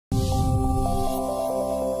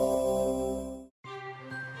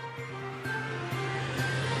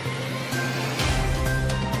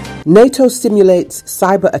NATO simulates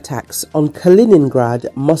cyber attacks on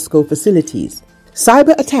Kaliningrad, Moscow facilities.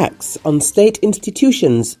 Cyber attacks on state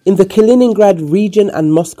institutions in the Kaliningrad region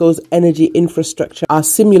and Moscow's energy infrastructure are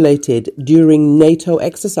simulated during NATO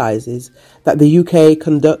exercises that the UK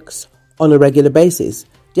conducts on a regular basis,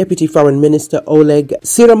 Deputy Foreign Minister Oleq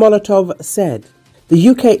Syromolotov said. The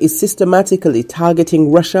UK is systematically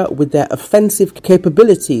targeting Russia with their offensive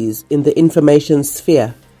capabilities in the information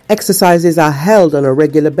sphere. Exercises are held on a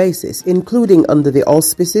regular basis, including under the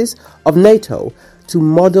auspices of NATO, to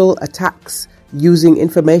model attacks using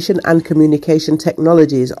information and communication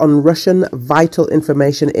technologies on Russian vital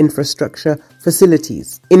information infrastructure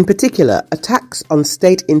facilities. In particular, attacks on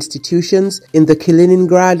state institutions in the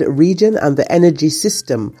Kaliningrad region and the energy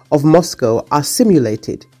system of Moscow are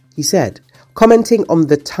simulated, he said. Commenting on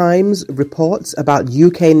the Times reports about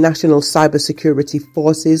UK national cybersecurity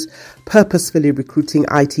forces purposefully recruiting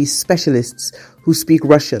IT specialists who speak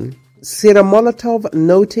Russian, Syromolotov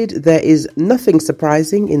noted there is nothing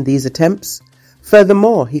surprising in these attempts.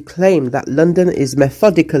 Furthermore, he claimed that London is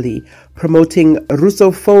methodically promoting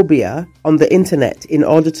Russophobia on the internet in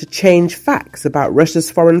order to change facts about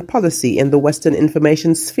Russia's foreign policy in the Western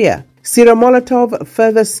information sphere. Syromolotov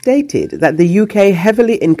further stated that the UK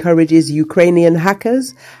heavily encourages Ukrainian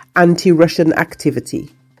hackers' anti-Russian activity.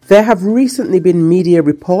 There have recently been media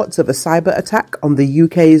reports of a cyber attack on the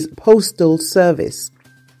UK's postal service.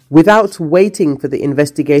 Without waiting for the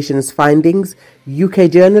investigation's findings, UK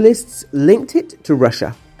journalists linked it to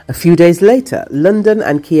Russia. A few days later, London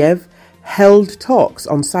and Kiev held talks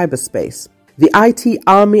on cyberspace. The IT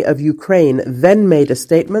army of Ukraine then made a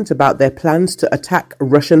statement about their plans to attack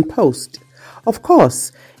Russian Post. Of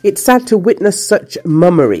course, it's sad to witness such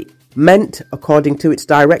mummery, meant, according to its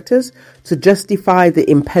directors, to justify the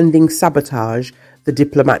impending sabotage, the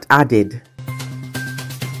diplomat added.